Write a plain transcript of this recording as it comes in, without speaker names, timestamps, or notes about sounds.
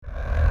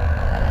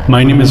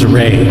My name is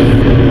Ray,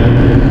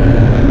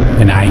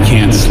 and I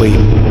can't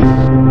sleep.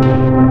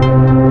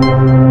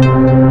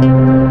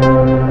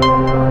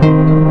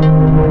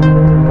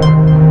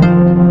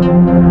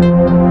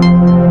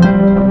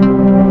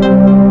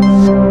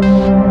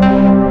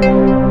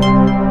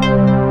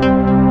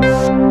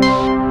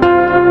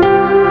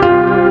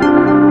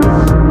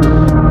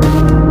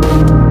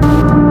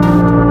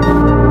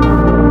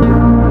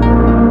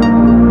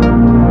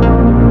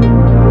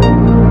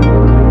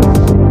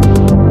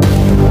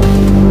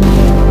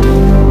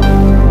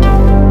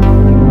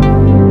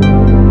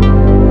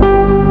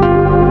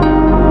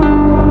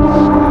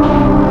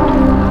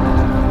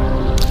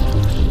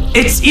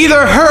 It's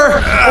either her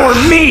or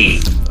me!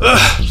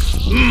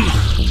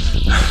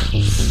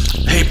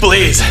 Hey,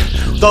 Blaze,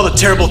 with all the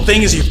terrible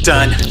things you've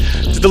done,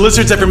 did the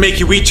lizards ever make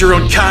you eat your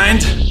own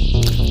kind?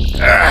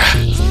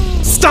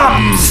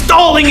 Stop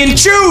stalling and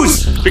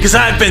choose! Because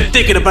I've been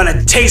thinking about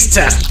a taste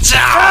test.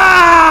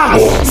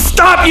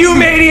 Stop, you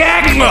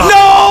maniac! No!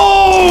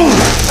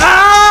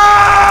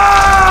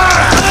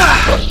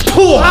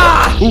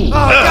 Oh,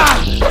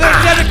 God! Their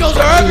tentacles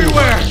are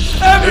everywhere!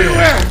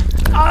 Everywhere!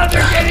 Oh,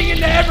 they're getting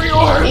into every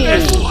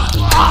orifice!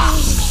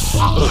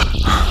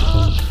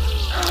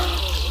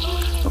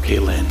 Okay,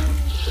 Lynn.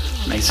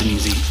 Nice and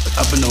easy.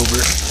 Up and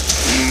over.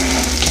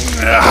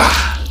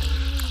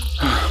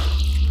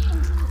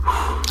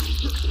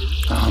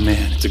 Oh,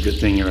 man. It's a good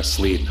thing you're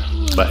asleep.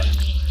 But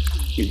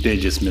you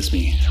did just miss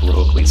me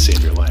heroically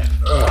save your life.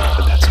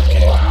 But that's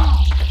okay.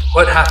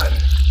 What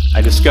happened?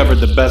 I discovered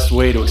the best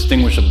way to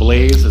extinguish a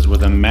blaze is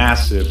with a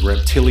massive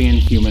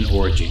reptilian-human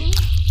orgy.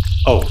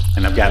 Oh,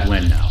 and I've got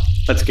Lynn now.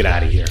 Let's get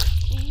out of here.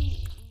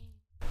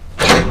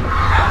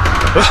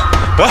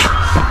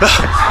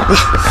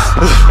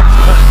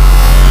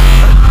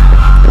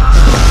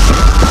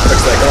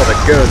 Looks like all the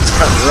goons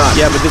come run.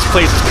 Yeah, but this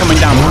place is coming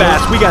down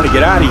fast. We gotta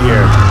get out of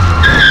here.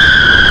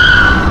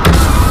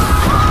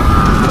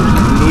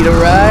 Need a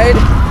ride?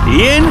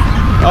 Ian?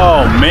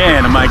 Oh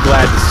man, am I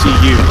glad to see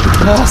you.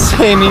 Oh,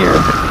 same here.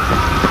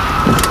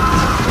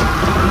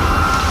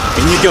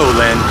 In you go,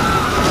 Len.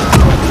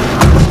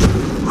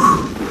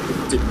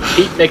 Did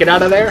Pete make it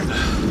out of there?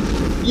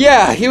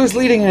 Yeah, he was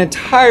leading an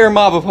entire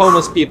mob of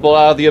homeless people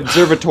out of the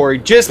observatory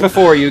just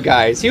before you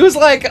guys. He was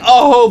like a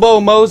hobo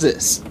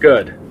Moses.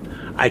 Good.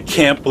 I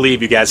can't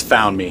believe you guys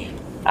found me.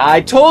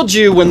 I told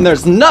you, when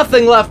there's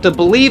nothing left to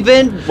believe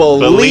in,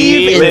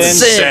 believe in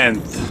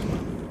sin.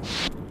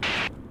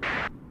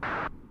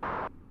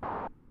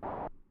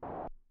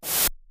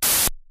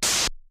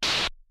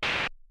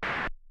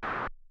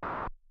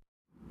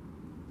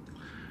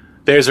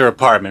 There's her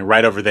apartment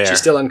right over there. She's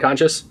still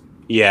unconscious?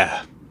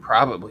 Yeah.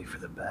 Probably for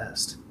the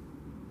best.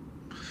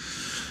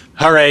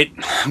 All right,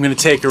 I'm gonna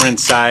take her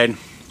inside.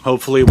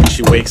 Hopefully when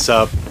she wakes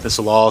up, this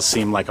will all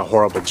seem like a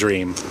horrible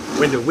dream.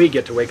 When do we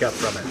get to wake up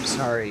from it?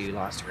 Sorry you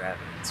lost your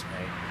evidence,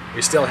 Ray.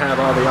 We still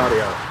have all the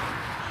audio.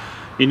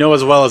 You know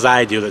as well as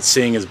I do that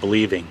seeing is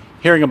believing.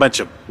 Hearing a bunch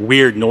of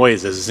weird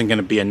noises isn't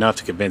gonna be enough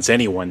to convince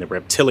anyone that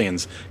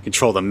reptilians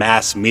control the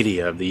mass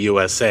media of the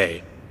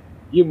USA.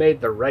 You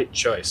made the right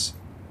choice.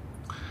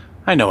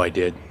 I know I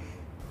did.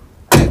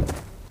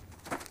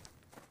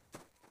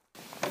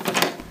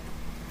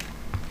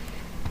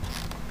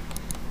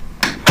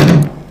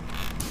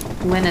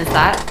 When is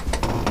that?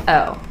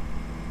 Oh.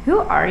 Who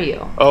are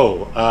you?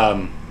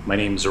 Oh, my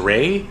name's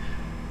Ray.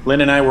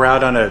 Lynn and I were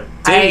out on a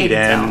date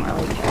I don't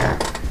really care.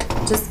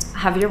 Just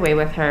have your way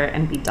with her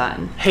and be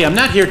done. Hey, I'm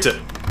not here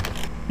to...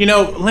 You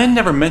know, Lynn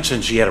never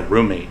mentioned she had a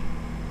roommate.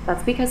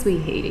 That's because we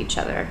hate each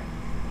other.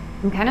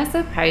 I'm kind of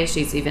surprised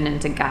she's even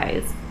into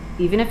guys,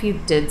 even if you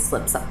did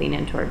slip something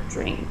into her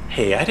drink.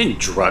 Hey, I didn't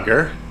drug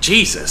her.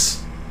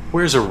 Jesus.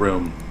 Where's her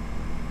room?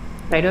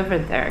 Right over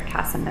there,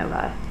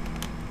 Casanova.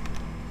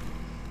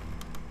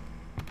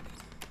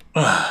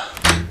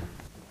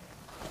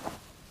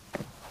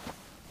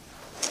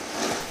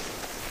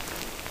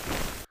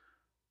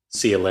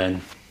 See you,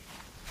 Lynn.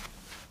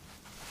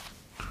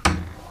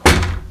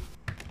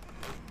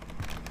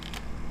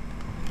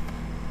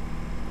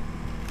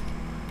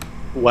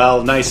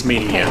 Well, nice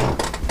meeting you.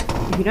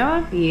 You know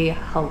what would be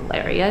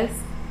hilarious?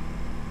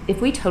 If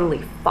we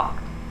totally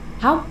fucked.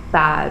 How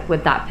bad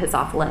would that piss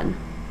off Lynn?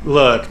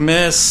 Look,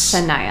 Miss...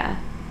 Shania.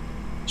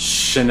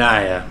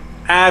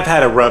 I've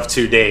had a rough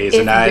 2 days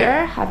If and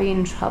you're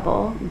having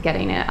trouble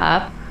getting it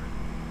up,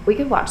 we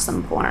could watch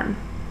some porn.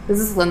 This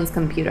is Lynn's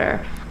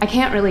computer. I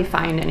can't really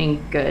find any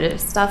good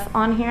stuff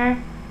on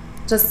here.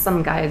 Just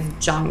some guy's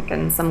junk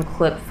and some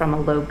clip from a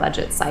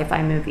low-budget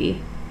sci-fi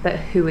movie. But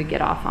who would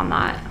get off on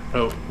that?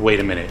 Oh, wait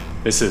a minute.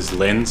 This is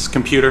Lynn's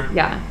computer?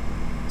 Yeah.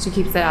 She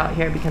keeps it out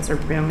here because her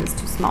room is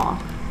too small.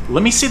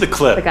 Let me see the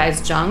clip. The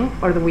guy's junk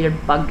or the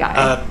weird bug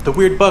guy? The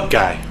weird bug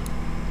guy.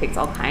 Takes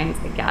all kinds,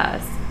 I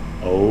guess.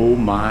 Oh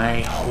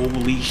my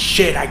holy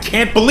shit, I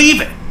can't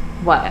believe it!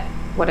 What?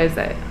 What is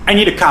it? I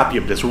need a copy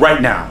of this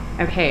right now.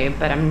 Okay,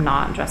 but I'm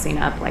not dressing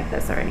up like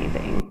this or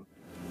anything.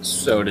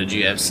 So did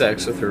you have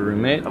sex with her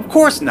roommate? Of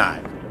course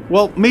not.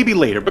 Well, maybe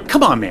later, but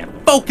come on, man.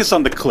 Focus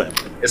on the clip.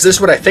 Is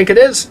this what I think it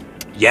is?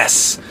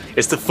 Yes,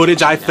 it's the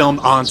footage I filmed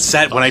on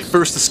set when I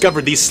first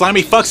discovered these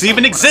slimy fucks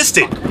even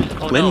existed.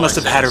 Lynn must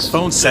have had her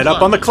phone set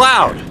up on the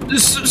cloud.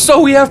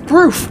 So we have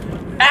proof.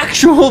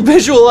 Actual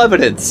visual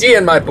evidence.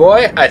 Ian, my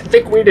boy, I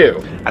think we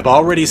do. I've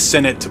already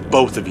sent it to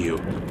both of you.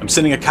 I'm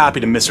sending a copy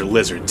to Mr.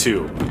 Lizard,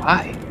 too.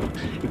 Why?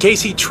 In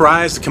case he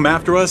tries to come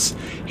after us,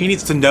 he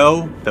needs to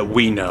know that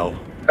we know.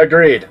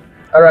 Agreed.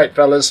 All right,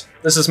 fellas,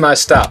 this is my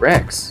stop.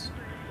 Rex,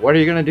 what are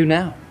you gonna do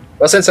now?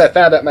 Well, since I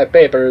found out my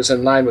paper is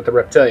in line with the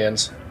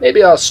reptilians,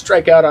 maybe I'll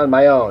strike out on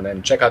my own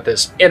and check out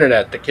this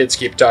internet the kids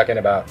keep talking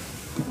about.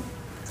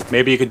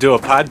 Maybe you could do a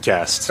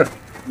podcast.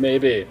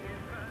 Maybe.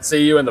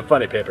 See you in the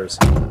funny papers.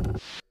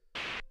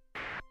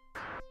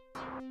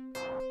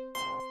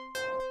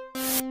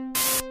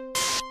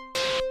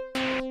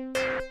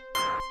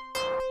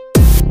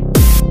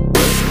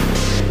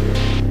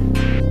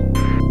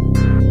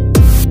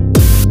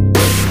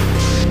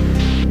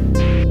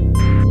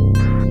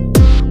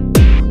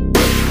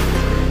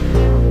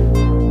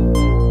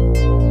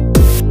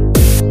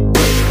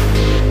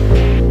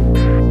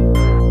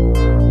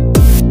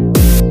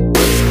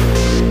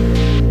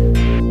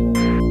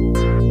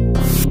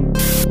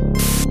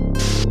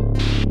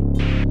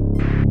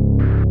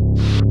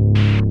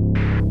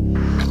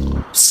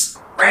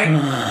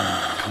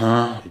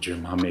 Did your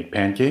mom make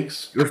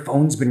pancakes? Your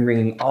phone's been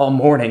ringing all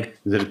morning.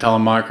 Is it a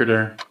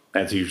telemarketer?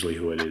 That's usually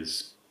who it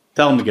is.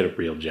 Tell him to get a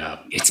real job.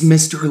 It's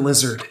Mr.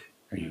 Lizard.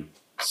 Are you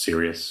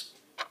serious?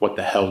 What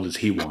the hell does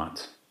he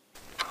want?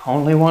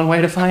 Only one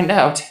way to find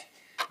out.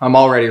 I'm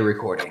already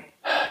recording.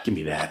 Give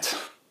me that.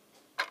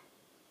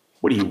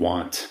 What do you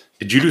want?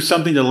 Did you do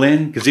something to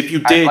Lynn? Because if you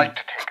did... I'd like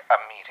to take a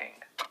meeting.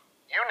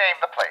 You name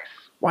the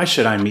place. Why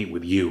should I meet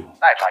with you?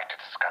 I'd like to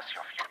discuss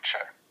your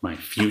future. My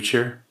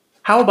future?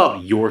 How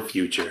about your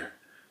future?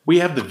 We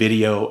have the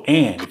video,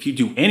 and if you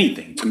do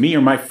anything to me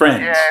or my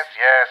friends...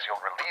 Yes, you'll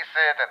release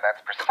it, and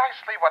that's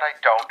precisely what I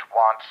don't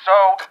want.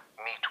 So,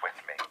 meet with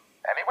me.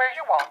 Anywhere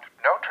you want.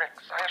 No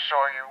tricks, I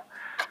assure you.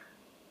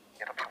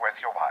 It'll be worth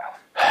your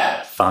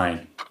while.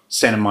 Fine.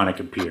 Santa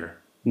Monica Pier,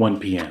 1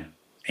 p.m.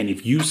 And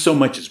if you so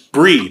much as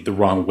breathe the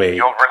wrong way...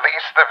 You'll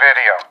release the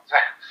video.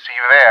 See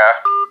you there.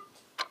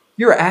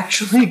 You're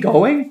actually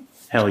going?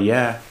 Hell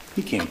yeah.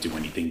 He can't do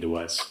anything to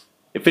us.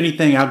 If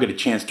anything, I'll get a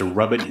chance to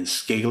rub it in his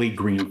scaly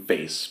green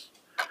face.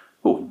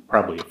 Oh,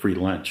 probably a free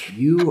lunch.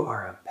 You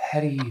are a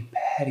petty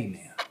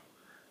man.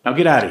 Now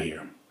get out of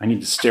here. I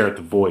need to stare at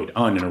the void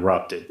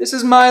uninterrupted. This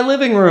is my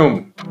living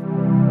room.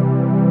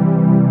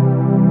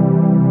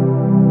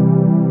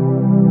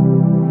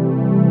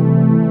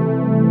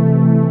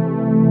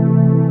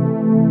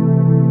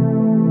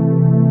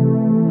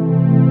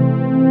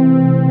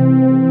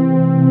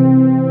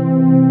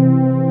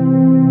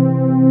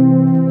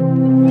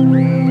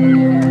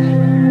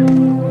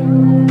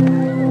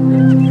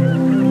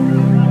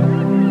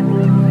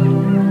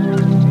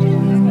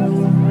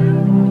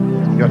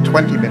 You're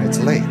 20 minutes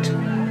late.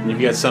 And if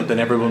you got something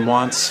everyone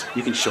wants,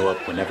 you can show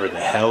up whenever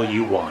the hell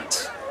you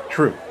want.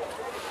 True.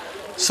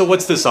 So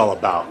what's this all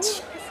about?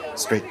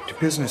 Straight to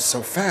business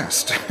so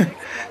fast.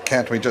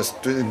 Can't we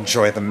just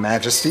enjoy the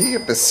majesty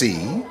of the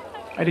sea?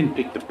 I didn't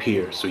pick the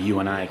pier so you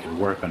and I could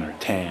work on our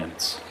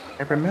tans.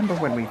 I remember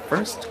when we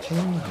first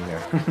came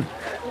here.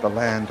 The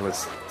land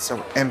was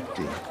so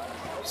empty,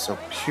 so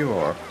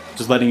pure.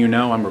 Just letting you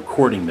know I'm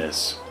recording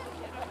this.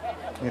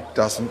 It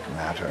doesn't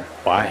matter.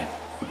 Why?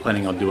 I'm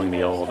planning on doing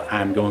the old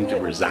I'm going to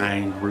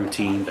resign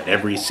routine that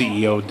every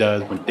CEO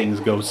does when things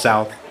go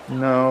south.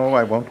 No,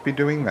 I won't be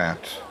doing that.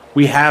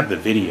 We have the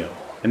video,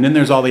 and then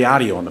there's all the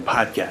audio on the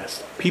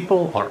podcast.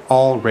 People are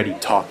already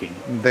talking.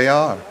 They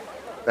are.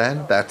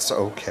 And that's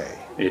okay.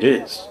 It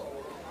is.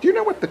 Do you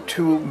know what the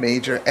two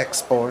major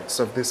exports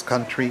of this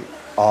country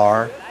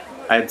are?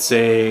 I'd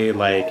say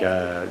like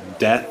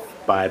death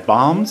by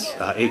bombs,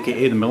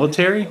 aka the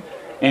military,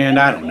 and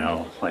I don't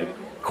know, like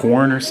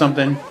corn or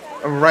something.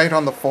 Right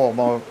on the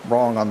former,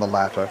 wrong on the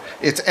latter.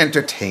 It's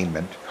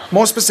entertainment.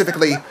 More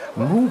specifically,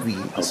 movies.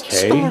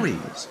 Okay.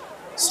 Stories.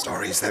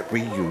 Stories that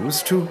we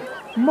use to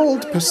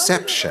mold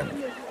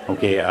perception.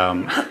 Okay,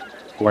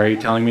 why are you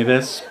telling me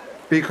this?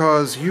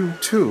 Because you,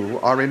 too,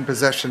 are in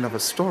possession of a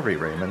story,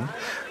 Raymond.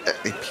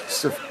 A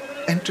piece of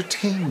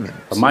entertainment.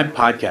 But my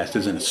podcast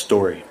isn't a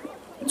story.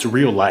 It's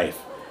real life.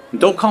 And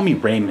don't call me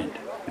Raymond.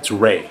 It's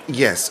Ray.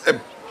 Yes,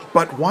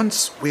 but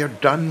once we're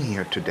done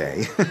here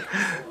today,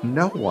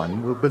 no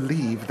one will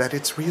believe that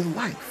it's real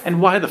life.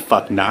 And why the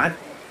fuck not?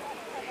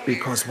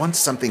 Because once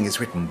something is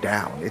written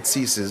down, it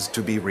ceases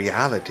to be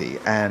reality,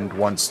 and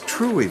once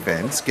true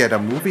events get a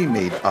movie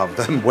made of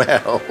them,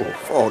 well,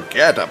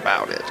 forget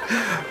about it.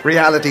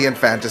 Reality and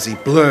fantasy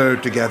blur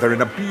together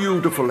in a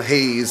beautiful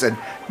haze, and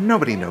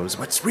nobody knows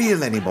what's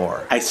real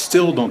anymore. I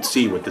still don't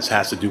see what this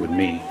has to do with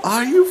me.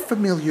 Are you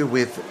familiar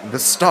with The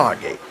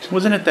Stargate?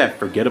 Wasn't it that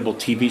forgettable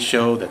TV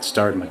show that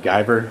starred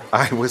MacGyver?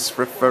 I was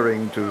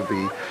referring to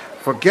the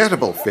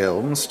forgettable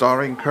film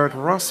starring Kurt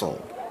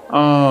Russell.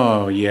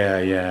 Oh,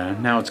 yeah.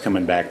 Now it's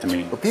coming back to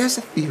me. Well, there's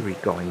a theory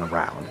going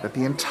around that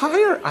the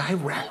entire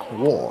Iraq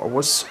war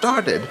was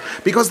started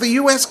because the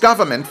U.S.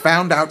 government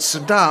found out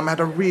Saddam had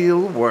a real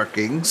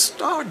working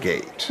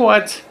Stargate.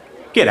 What?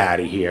 Get out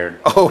of here.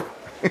 Oh,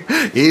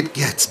 it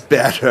gets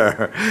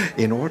better.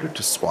 In order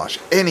to squash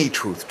any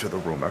truth to the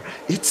rumor,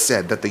 it's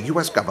said that the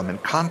U.S.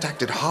 government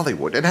contacted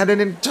Hollywood and had an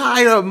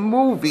entire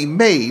movie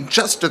made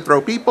just to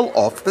throw people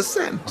off the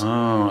scent.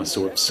 Oh,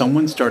 so if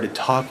someone started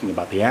talking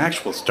about the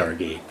actual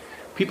Stargate,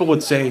 people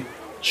would say,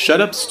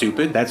 "Shut up,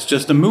 stupid, that's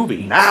just a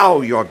movie."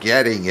 Now you're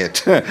getting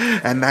it.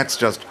 And that's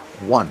just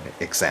one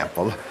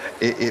example.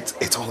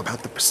 It's all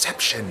about the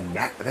perception,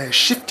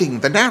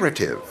 shifting the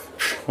narrative.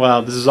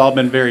 Well, this has all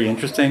been very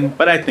interesting,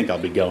 but I think I'll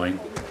be going.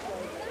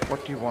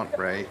 What do you want,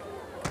 Ray?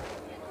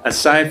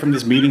 Aside from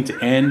this meeting to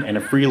end and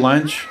a free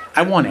lunch,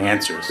 I want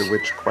answers. To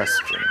which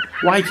question?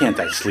 Why can't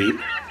I sleep?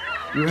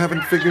 You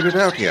haven't figured it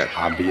out yet.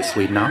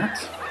 Obviously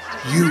not.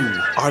 You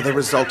are the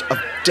result of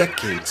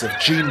decades of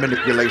gene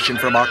manipulation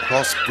from our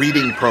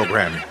cross-breeding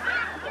program.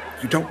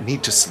 You don't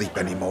need to sleep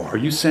anymore. Are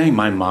you saying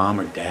my mom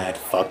or dad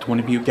fucked one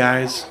of you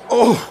guys?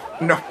 Oh,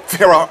 no,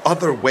 there are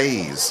other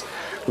ways.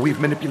 We've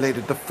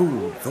manipulated the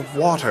food, the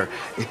water.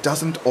 It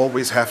doesn't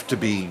always have to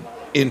be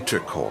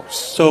intercourse.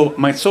 So,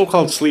 my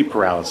so-called sleep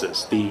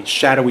paralysis, the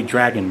shadowy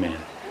dragon man,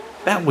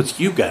 that was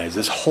you guys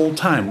this whole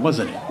time,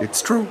 wasn't it?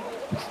 It's true.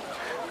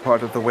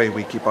 Part of the way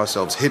we keep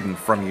ourselves hidden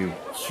from you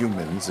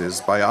humans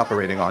is by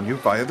operating on you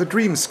via the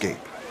dreamscape.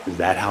 Is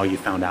that how you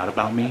found out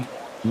about me?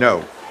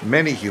 No,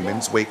 many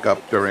humans wake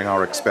up during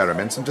our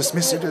experiments and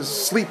dismiss it as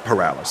sleep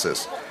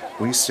paralysis.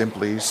 We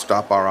simply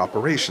stop our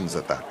operations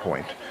at that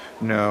point.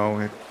 No,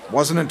 it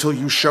wasn't until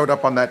you showed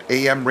up on that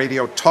AM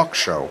radio talk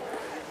show.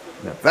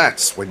 Now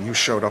that's when you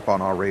showed up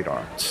on our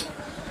radar.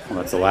 Well,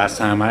 that's the last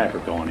time I ever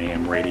go on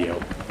AM radio.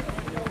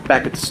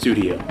 Back at the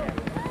studio.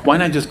 Why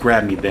not just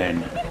grab me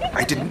then?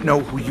 I didn't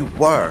know who you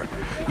were.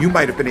 You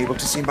might have been able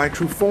to see my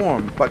true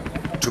form, but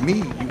to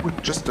me, you were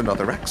just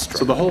another extra.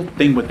 So the whole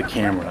thing with the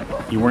camera,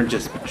 you weren't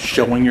just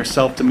showing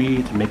yourself to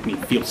me to make me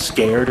feel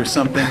scared or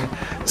something?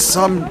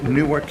 Some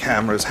newer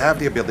cameras have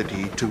the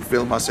ability to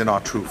film us in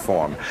our true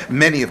form.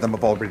 Many of them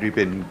have already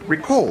been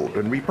recalled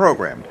and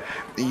reprogrammed.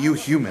 You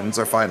humans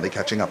are finally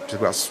catching up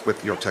to us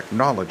with your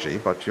technology,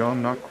 but you're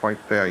not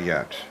quite there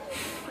yet.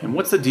 And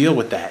what's the deal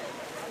with that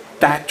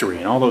factory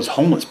and all those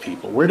homeless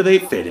people? Where do they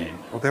fit in?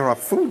 Well, they're our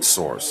food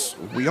source.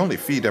 We only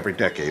feed every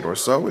decade or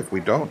so. If we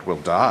don't, we'll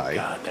die.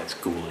 God, that's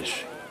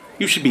ghoulish.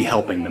 You should be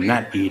helping them,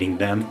 not eating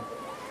them.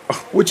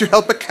 Would you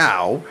help a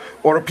cow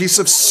or a piece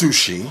of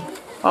sushi?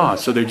 Ah,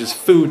 so they're just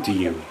food to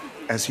you.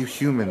 As you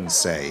humans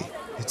say,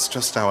 it's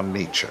just our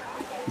nature.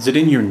 Is it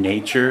in your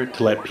nature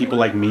to let people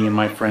like me and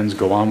my friends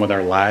go on with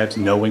our lives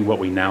knowing what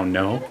we now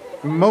know?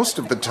 Most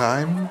of the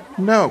time,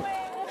 no.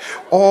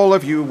 All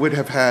of you would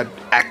have had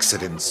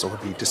accidents or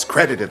be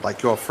discredited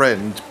like your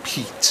friend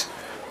Pete.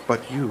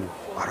 But you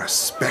are a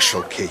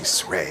special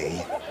case,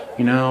 Ray.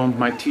 You know,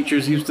 my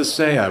teachers used to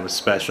say I was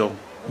special.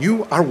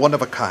 You are one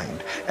of a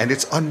kind, and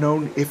it's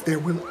unknown if there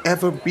will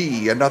ever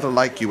be another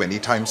like you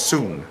anytime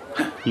soon.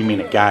 You mean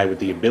a guy with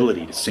the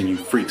ability to send you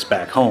freaks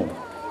back home?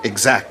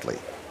 Exactly.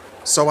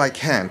 So I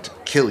can't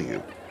kill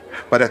you.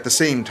 But at the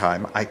same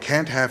time, I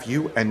can't have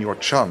you and your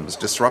chums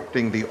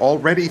disrupting the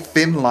already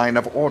thin line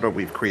of order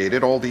we've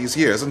created all these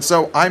years, and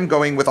so I'm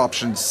going with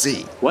option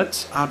C.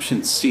 What's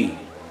option C?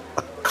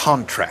 A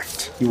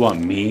contract. You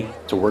want me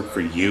to work for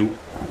you?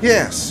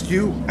 Yes,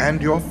 you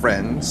and your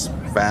friends,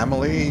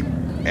 family,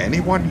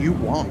 anyone you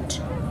want.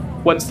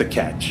 What's the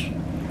catch?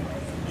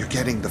 You're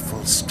getting the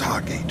full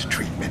Stargate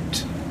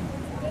treatment.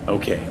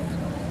 Okay.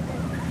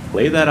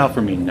 Lay that out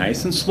for me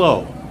nice and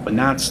slow, but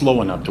not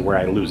slow enough to where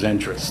I lose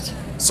interest.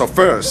 So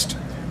first,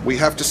 we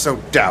have to sow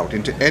doubt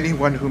into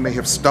anyone who may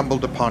have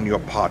stumbled upon your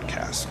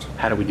podcast.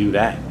 How do we do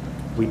that?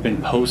 We've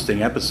been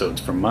posting episodes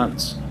for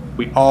months.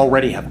 We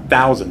already have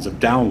thousands of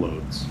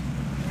downloads.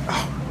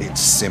 Oh,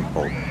 it's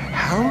simple.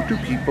 How do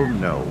people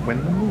know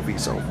when the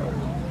movie's over?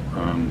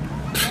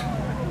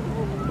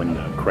 When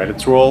the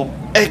credits roll?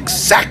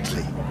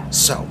 Exactly!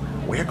 So,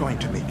 we're going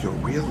to make your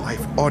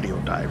real-life audio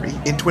diary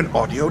into an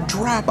audio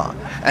drama.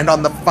 And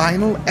on the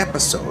final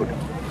episode,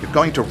 you're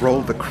going to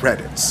roll the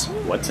credits.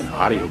 What's an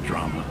audio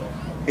drama?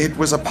 It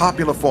was a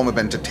popular form of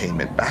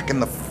entertainment back in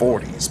the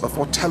 40s,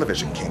 before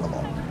television came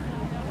along.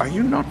 Are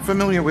you not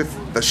familiar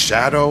with The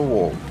Shadow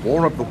or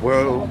War of the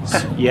Worlds?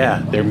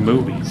 Yeah, they're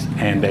movies,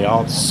 and they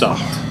all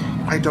sucked.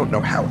 I don't know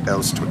how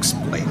else to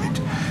explain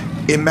it.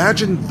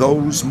 Imagine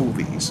those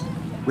movies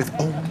with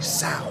only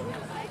sound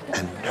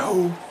and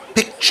no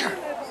picture.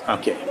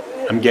 Okay,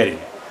 I'm getting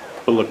it.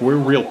 But look, we're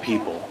real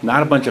people,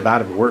 not a bunch of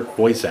out-of-work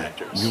voice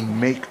actors. You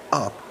make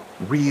up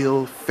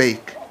real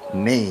fake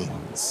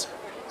names.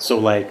 So,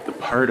 like, the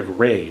part of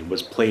Ray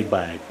was played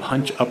by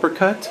Punch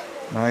Uppercut?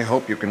 I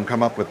hope you can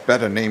come up with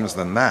better names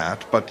than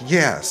that, but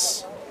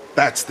yes,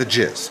 that's the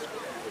gist.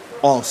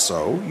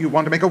 Also, you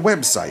want to make a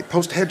website,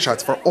 post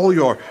headshots for all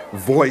your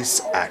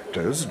voice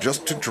actors,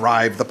 just to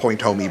drive the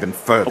point home even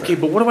further. Okay,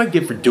 but what do I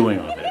get for doing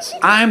all this?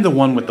 I'm the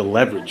one with the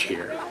leverage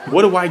here.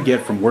 What do I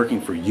get from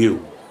working for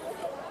you?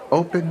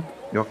 Open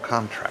your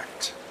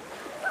contract.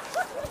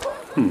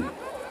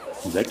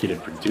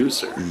 Executive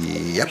producer?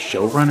 Yep.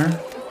 Showrunner?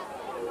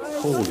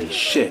 Holy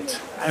shit.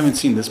 I haven't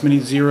seen this many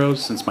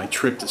zeros since my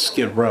trip to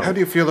Skid Row. How do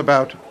you feel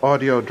about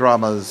audio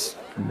dramas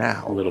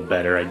now? A little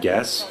better, I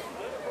guess.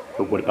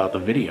 But what about the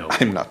video?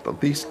 I'm not the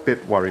least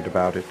bit worried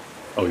about it.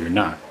 Oh, you're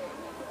not?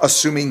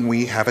 Assuming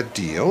we have a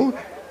deal,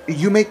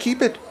 you may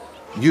keep it.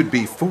 You'd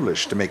be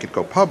foolish to make it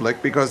go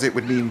public because it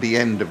would mean the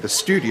end of the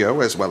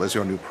studio as well as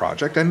your new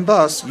project, and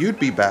thus you'd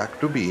be back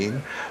to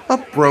being a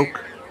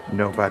broke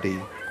nobody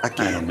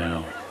again. I don't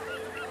know.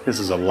 This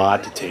is a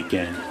lot to take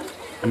in.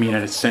 I mean,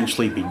 I'd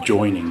essentially be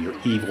joining your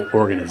evil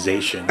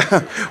organization.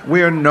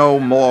 We're no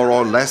more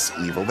or less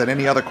evil than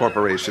any other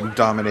corporation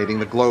dominating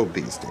the globe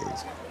these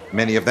days.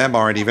 Many of them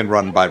aren't even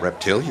run by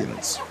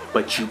reptilians.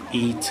 But you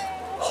eat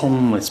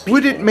homeless people.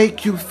 Would it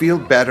make you feel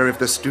better if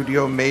the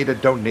studio made a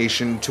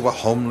donation to a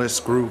homeless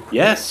group?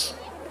 Yes.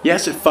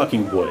 Yes, it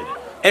fucking would.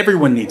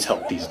 Everyone needs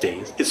help these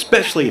days,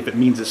 especially if it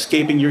means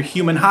escaping your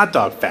human hot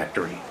dog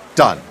factory.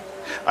 Done.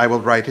 I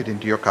will write it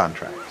into your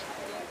contract.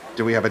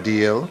 Do we have a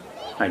deal?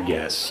 I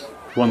guess.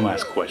 One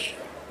last question.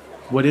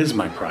 What is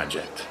my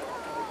project?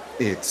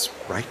 It's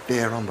right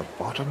there on the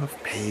bottom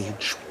of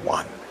page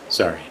 1.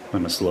 Sorry,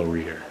 I'm a slow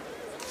reader.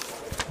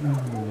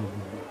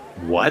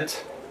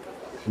 What?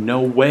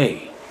 No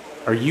way.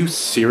 Are you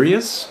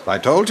serious? I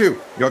told you,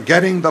 you're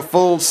getting the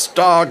full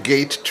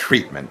Stargate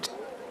treatment.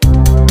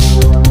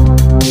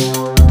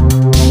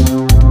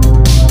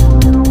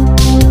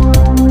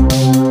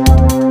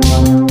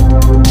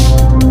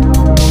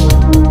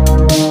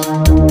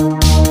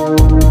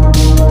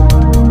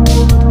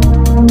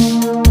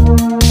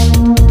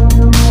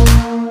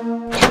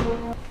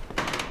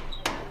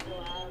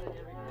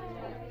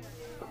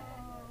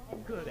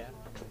 Good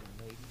afternoon,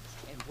 ladies,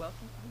 and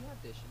welcome to the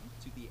audition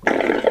to the...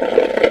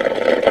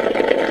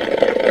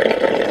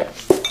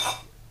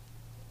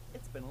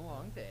 It's been a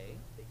long day.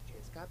 They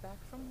just got back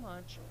from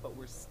lunch, but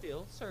we're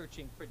still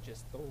searching for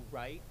just the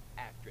right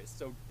actress,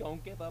 so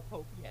don't give up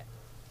hope yet.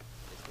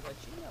 Just to let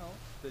you know,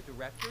 the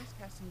director is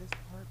casting this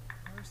part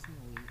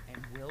personally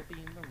and will be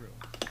in the room.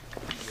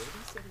 He will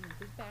be sitting with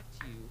his back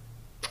to you.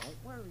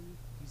 Don't worry,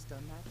 he's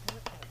done that for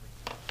everything.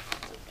 So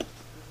just give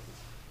it his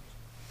attention.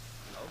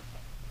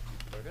 Okay.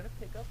 We're gonna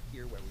pick up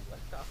here where we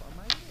left off on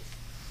my list.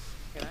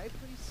 Can I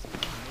please see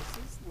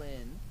Mrs.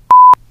 Lynn?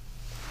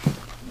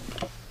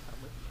 Come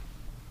with me.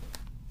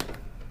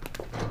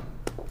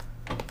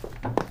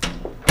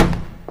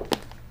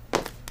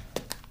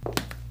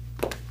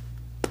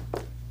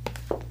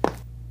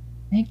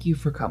 Thank you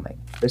for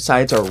coming. The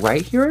sides are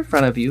right here in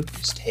front of you.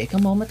 Just take a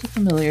moment to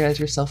familiarize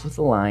yourself with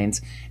the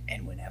lines,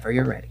 and whenever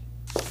you're ready.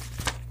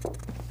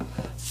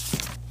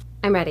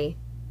 I'm ready.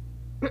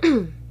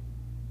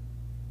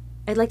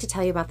 I'd like to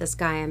tell you about this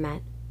guy I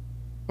met.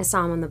 I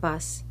saw him on the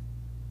bus.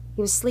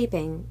 He was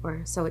sleeping,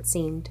 or so it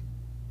seemed.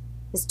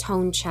 His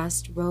toned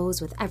chest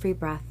rose with every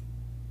breath,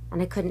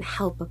 and I couldn't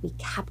help but be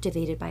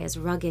captivated by his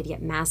rugged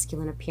yet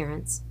masculine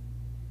appearance.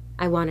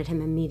 I wanted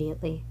him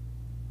immediately.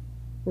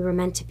 We were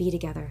meant to be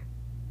together,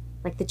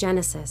 like the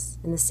Genesis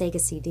and the Sega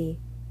CD.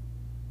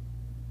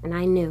 And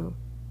I knew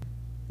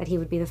that he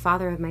would be the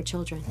father of my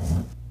children.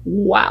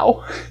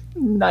 Wow.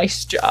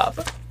 Nice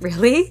job.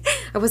 Really?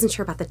 I wasn't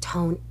sure about the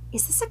tone.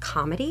 Is this a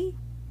comedy?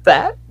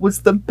 That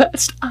was the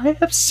best I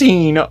have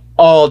seen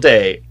all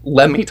day.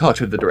 Let me talk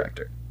to the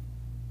director.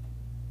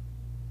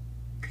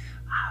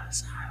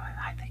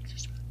 I think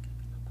she's really good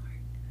for the part.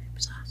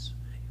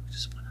 I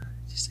just want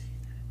to say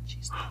that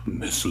she's...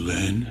 Miss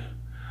Lynn,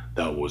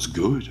 that was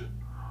good.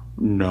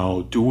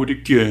 Now do it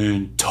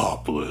again,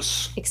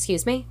 topless.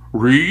 Excuse me?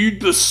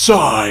 Read the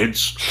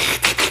sides.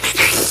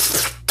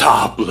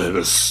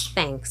 Topless.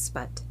 Thanks,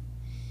 but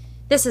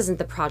this isn't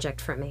the project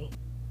for me.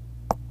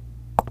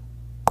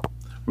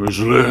 Miss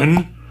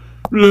Lynn?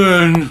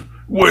 Lynn,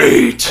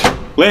 wait.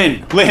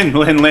 Lynn,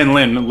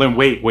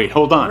 wait,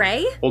 hold on.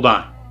 Ray? Hold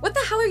on. What the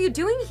hell are you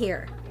doing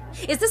here?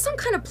 Is this some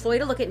kind of ploy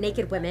to look at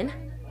naked women?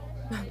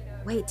 No,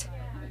 wait.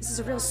 This is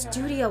a real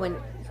studio and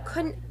you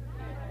couldn't...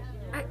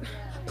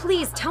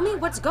 Please, tell me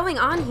what's going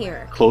on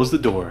here. Close the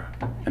door,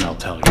 and I'll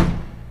tell you.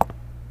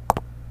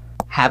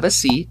 Have a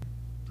seat,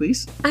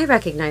 please. I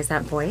recognize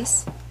that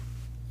voice.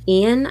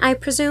 Ian, I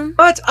presume?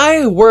 But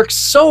I worked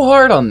so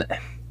hard on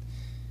that.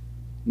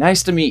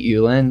 Nice to meet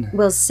you, Lynn.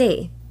 We'll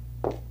see.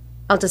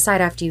 I'll decide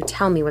after you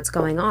tell me what's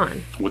going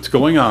on. What's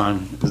going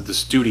on is the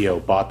studio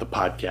bought the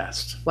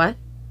podcast. What?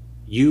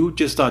 You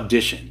just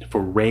auditioned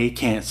for Ray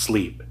Can't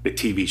Sleep, the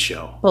TV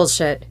show.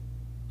 Bullshit.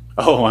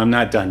 Oh, I'm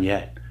not done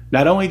yet.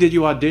 Not only did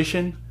you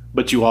audition,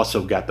 but you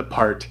also got the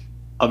part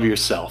of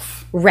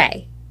yourself.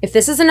 Ray, if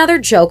this is another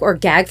joke or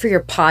gag for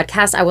your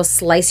podcast, I will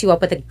slice you up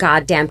with a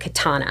goddamn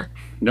katana.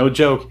 No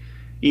joke.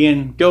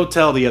 Ian, go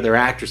tell the other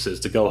actresses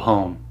to go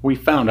home. We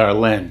found our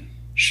Lynn.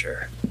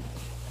 Sure.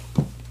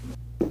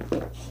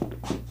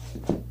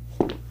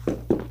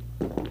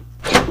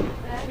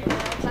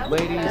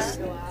 Ladies,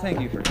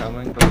 thank you for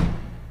coming, but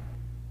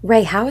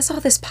Ray, how is all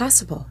this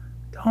possible?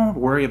 Don't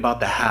worry about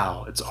the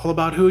how. It's all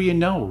about who you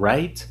know,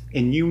 right?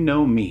 And you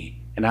know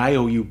me, and I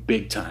owe you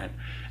big time.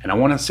 And I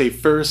want to say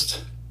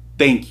first,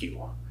 thank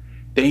you.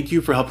 Thank you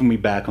for helping me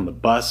back on the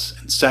bus.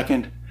 And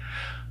second,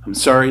 I'm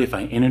sorry if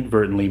I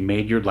inadvertently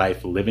made your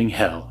life a living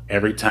hell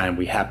every time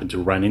we happen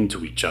to run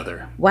into each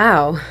other.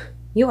 Wow,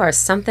 you are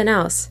something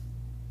else.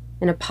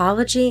 An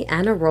apology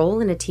and a role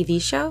in a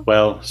TV show?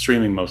 Well,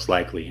 streaming most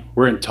likely.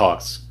 We're in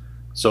talks.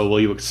 So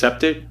will you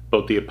accept it?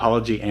 Both the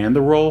apology and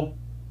the role?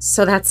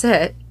 So that's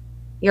it?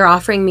 You're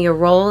offering me a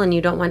role and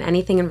you don't want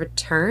anything in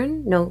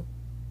return? No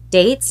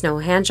dates, no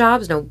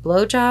handjobs, no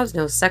blowjobs,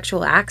 no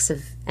sexual acts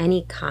of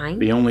any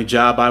kind? The only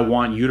job I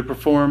want you to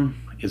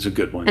perform is a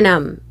good one.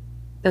 And,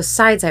 those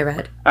sides I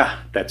read.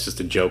 That's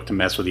just a joke to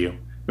mess with you.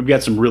 We've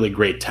got some really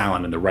great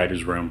talent in the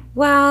writer's room.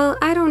 Well,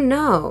 I don't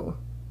know.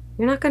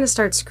 You're not going to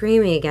start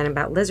screaming again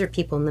about lizard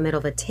people in the middle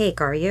of a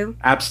take, are you?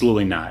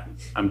 Absolutely not.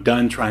 I'm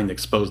done trying to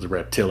expose the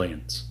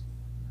reptilians.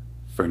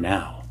 For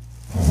now.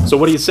 So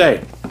what do you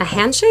say? A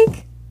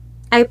handshake?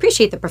 I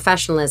appreciate the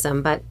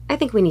professionalism, but I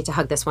think we need to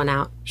hug this one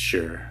out.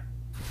 Sure.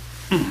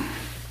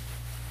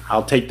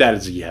 I'll take that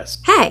as a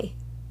yes. Hey,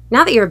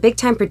 now that you're a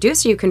big-time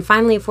producer, you can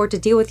finally afford to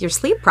deal with your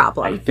sleep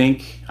problem. I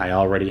think I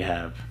already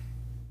have.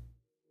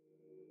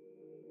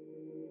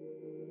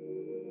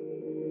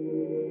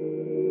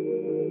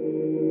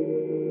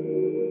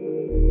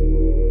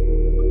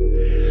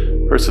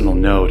 Personal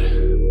note,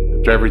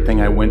 after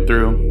everything I went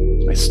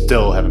through, I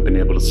still haven't been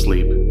able to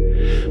sleep.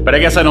 But I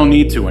guess I don't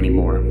need to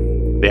anymore.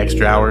 The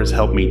extra hours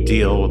help me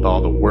deal with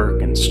all the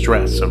work and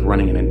stress of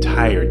running an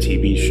entire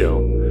TV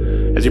show.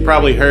 As you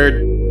probably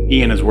heard,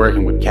 Ian is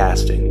working with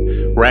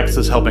casting. Rex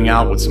is helping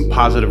out with some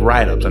positive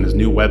write-ups on his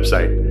new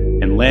website.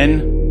 And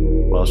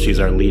Lynn, well, she's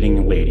our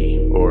leading lady,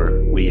 or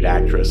lead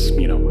actress.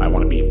 You know, I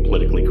want to be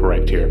politically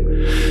correct here.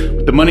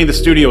 With the money the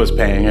studio is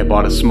paying, I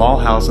bought a small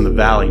house in the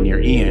valley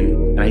near Ian,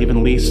 and I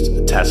even leased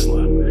a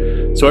Tesla.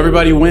 So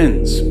everybody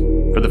wins.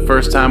 For the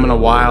first time in a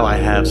while, I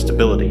have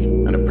stability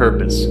and a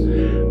purpose.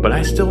 But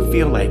I still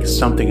feel like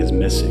something is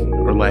missing,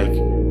 or like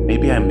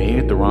maybe I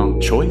made the wrong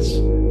choice.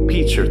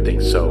 Pete sure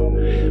thinks so.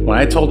 When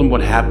I told him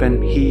what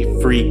happened, he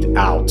freaked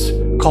out,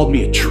 called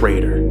me a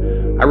traitor.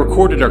 I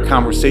recorded our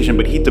conversation,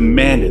 but he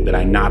demanded that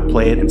I not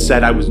play it and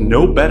said I was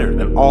no better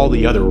than all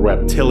the other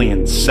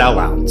reptilian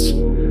sellouts.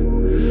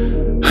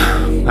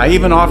 I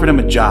even offered him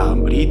a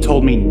job, but he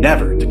told me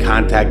never to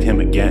contact him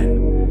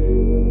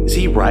again. Is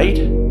he right?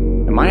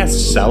 Am I a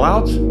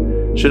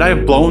sellout? Should I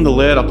have blown the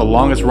lid off the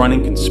longest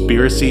running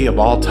conspiracy of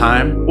all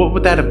time? What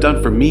would that have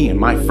done for me and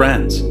my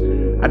friends?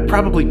 I'd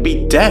probably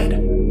be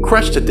dead,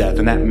 crushed to death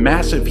in that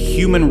massive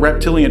human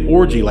reptilian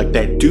orgy like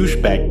that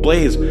douchebag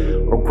Blaze,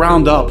 or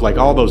ground up like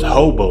all those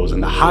hobos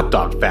in the hot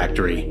dog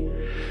factory.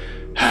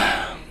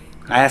 I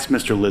asked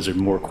Mr. Lizard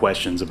more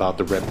questions about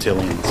the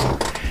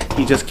reptilians.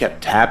 He just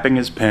kept tapping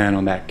his pen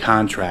on that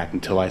contract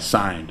until I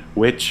signed,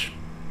 which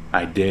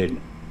I did.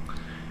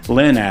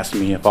 Lynn asked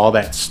me if all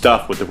that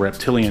stuff with the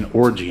reptilian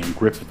orgy in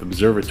Griffith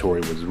Observatory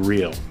was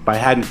real, if I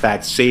had in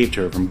fact saved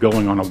her from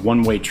going on a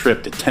one-way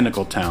trip to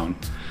Tentacle Town.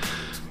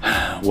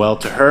 Well,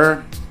 to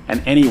her,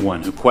 and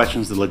anyone who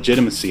questions the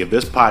legitimacy of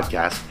this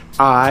podcast,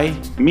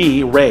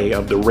 me, Ray,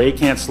 of the Ray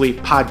Can't Sleep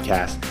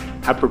podcast,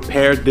 have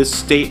prepared this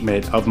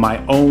statement of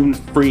my own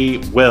free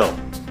will.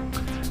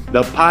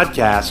 The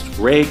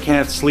podcast, Ray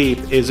Can't Sleep,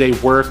 is a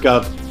work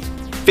of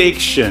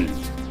fiction.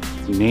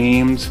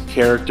 Names,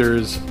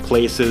 characters,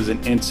 places,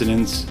 and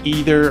incidents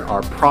either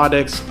are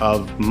products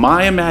of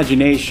my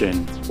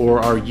imagination or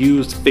are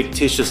used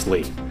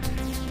fictitiously.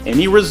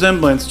 Any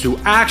resemblance to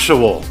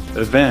actual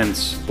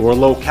events or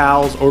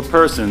locales or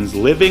persons,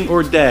 living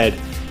or dead,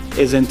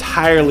 is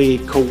entirely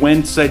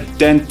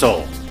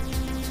coincidental.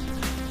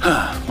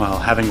 Well,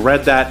 having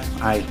read that,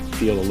 I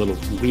feel a little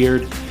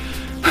weird,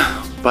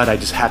 but I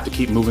just have to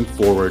keep moving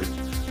forward,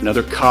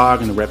 another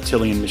cog in the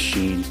reptilian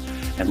machine,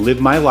 and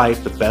live my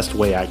life the best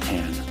way I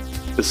can.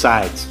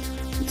 Besides,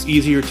 it's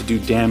easier to do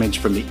damage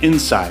from the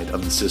inside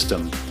of the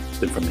system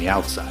than from the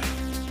outside.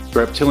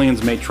 The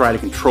reptilians may try to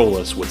control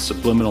us with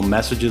subliminal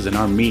messages in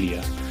our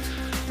media.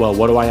 Well,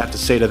 what do I have to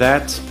say to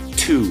that?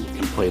 Two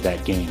can play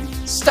that game.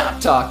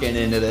 Stop talking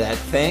into that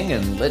thing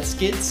and let's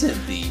get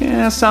synthy.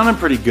 Yeah, sounding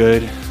pretty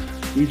good.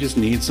 You just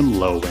need some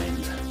low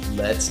end.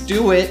 Let's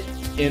do it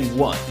in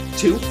 1,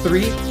 2,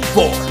 3,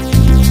 4.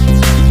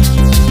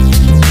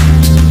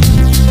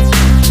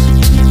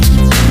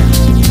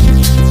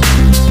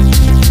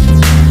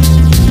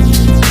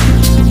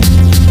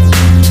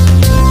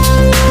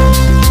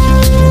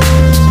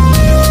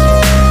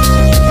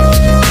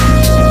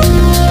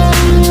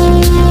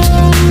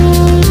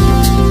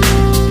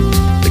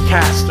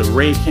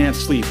 Ray Can't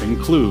Sleep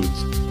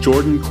includes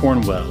Jordan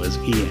Cornwell as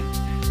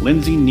Ian,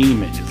 Lindsay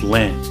Neiman as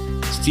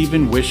Lynn,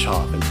 Stephen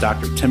Wishoff as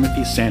Dr.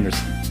 Timothy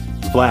Sanderson,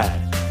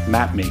 Vlad,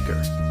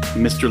 Mapmaker,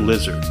 Mr.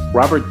 Lizard,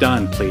 Robert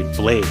Dunn played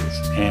Blaze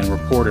and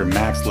reporter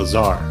Max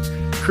Lazar,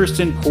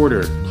 Kirsten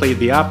Porter played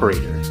the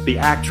operator, the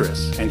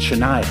actress, and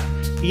Shania,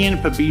 Ian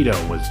Pabito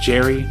was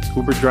Jerry,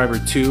 Uber Driver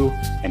 2,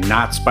 and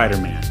not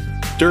Spider-Man.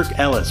 Dirk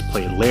Ellis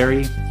played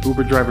Larry,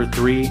 Uber Driver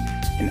 3,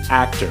 and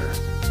actor.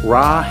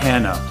 Ra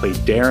Hanna played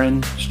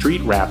Darren,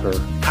 street rapper,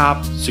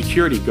 cop,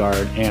 security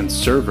guard, and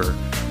server.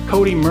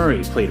 Cody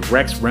Murray played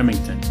Rex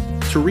Remington.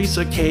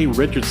 Teresa K.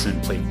 Richardson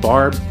played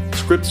Barb,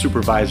 script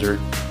supervisor,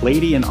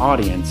 lady in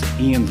audience,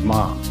 Ian's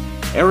mom.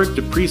 Eric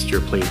DePriester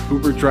played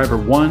Uber Driver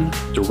 1,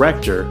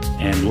 director,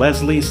 and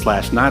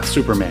Leslie/Not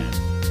Superman.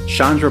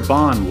 Chandra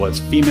Bond was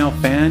female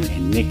fan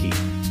and Nikki.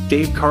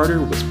 Dave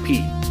Carter was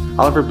Pete.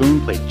 Oliver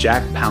Boone played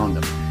Jack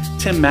Poundham.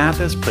 Tim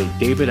Mathis played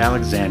David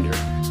Alexander.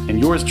 And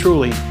yours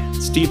truly,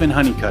 Stephen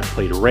Honeycutt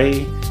played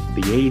Ray,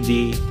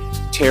 the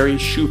AD, Terry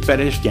Shoe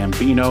Fetish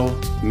Gambino,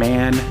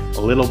 Man,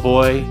 Little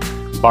Boy,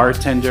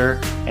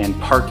 Bartender, and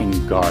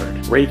Parking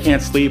Guard. Ray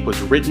Can't Sleep was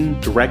written,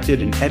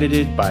 directed, and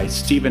edited by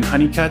Stephen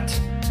Honeycutt.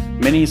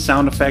 Many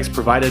sound effects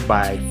provided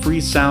by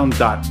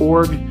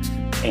freesound.org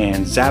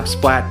and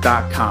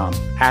zapsplat.com.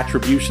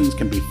 Attributions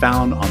can be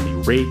found on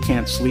the Ray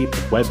Can't Sleep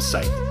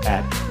website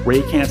at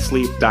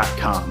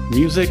raycan'tsleep.com.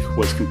 Music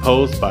was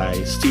composed by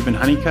Stephen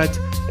Honeycutt.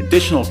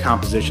 Additional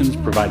compositions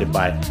provided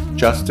by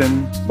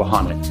Justin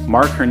Bohanec,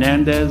 Mark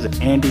Hernandez,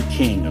 and Andy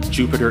King of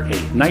Jupiter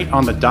 8. Night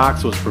on the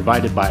Docks was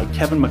provided by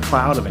Kevin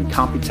McLeod of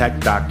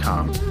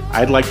Incompetech.com.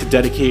 I'd like to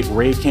dedicate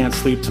Ray Can't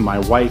Sleep to my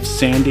wife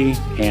Sandy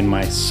and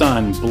my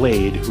son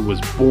Blade, who was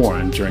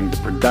born during the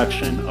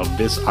production of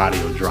this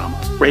audio drama.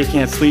 Ray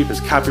Can't Sleep is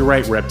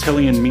copyright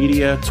Reptilian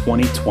Media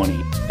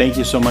 2020. Thank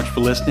you so much for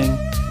listening.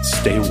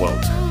 Stay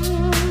woke.